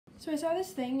So I saw this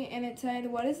thing and it said,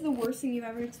 what is the worst thing you've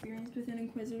ever experienced with an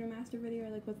Inquisitor Master video? Or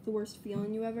like, what's the worst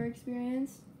feeling you ever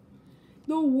experienced?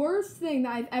 The worst thing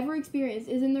that I've ever experienced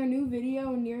is in their new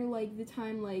video near like the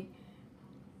time like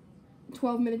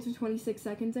 12 minutes and 26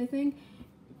 seconds, I think.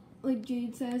 Like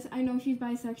Jade says, I know she's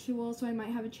bisexual, so I might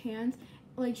have a chance.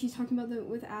 Like she's talking about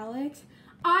with Alex.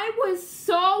 I was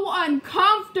so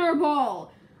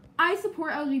uncomfortable. I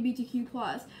support LGBTQ+,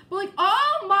 but like,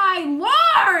 oh my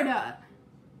lord!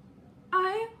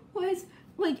 I was,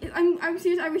 like, I'm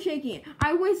serious, I was shaking.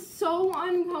 I was so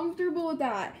uncomfortable with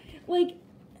that. Like,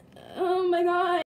 oh my god.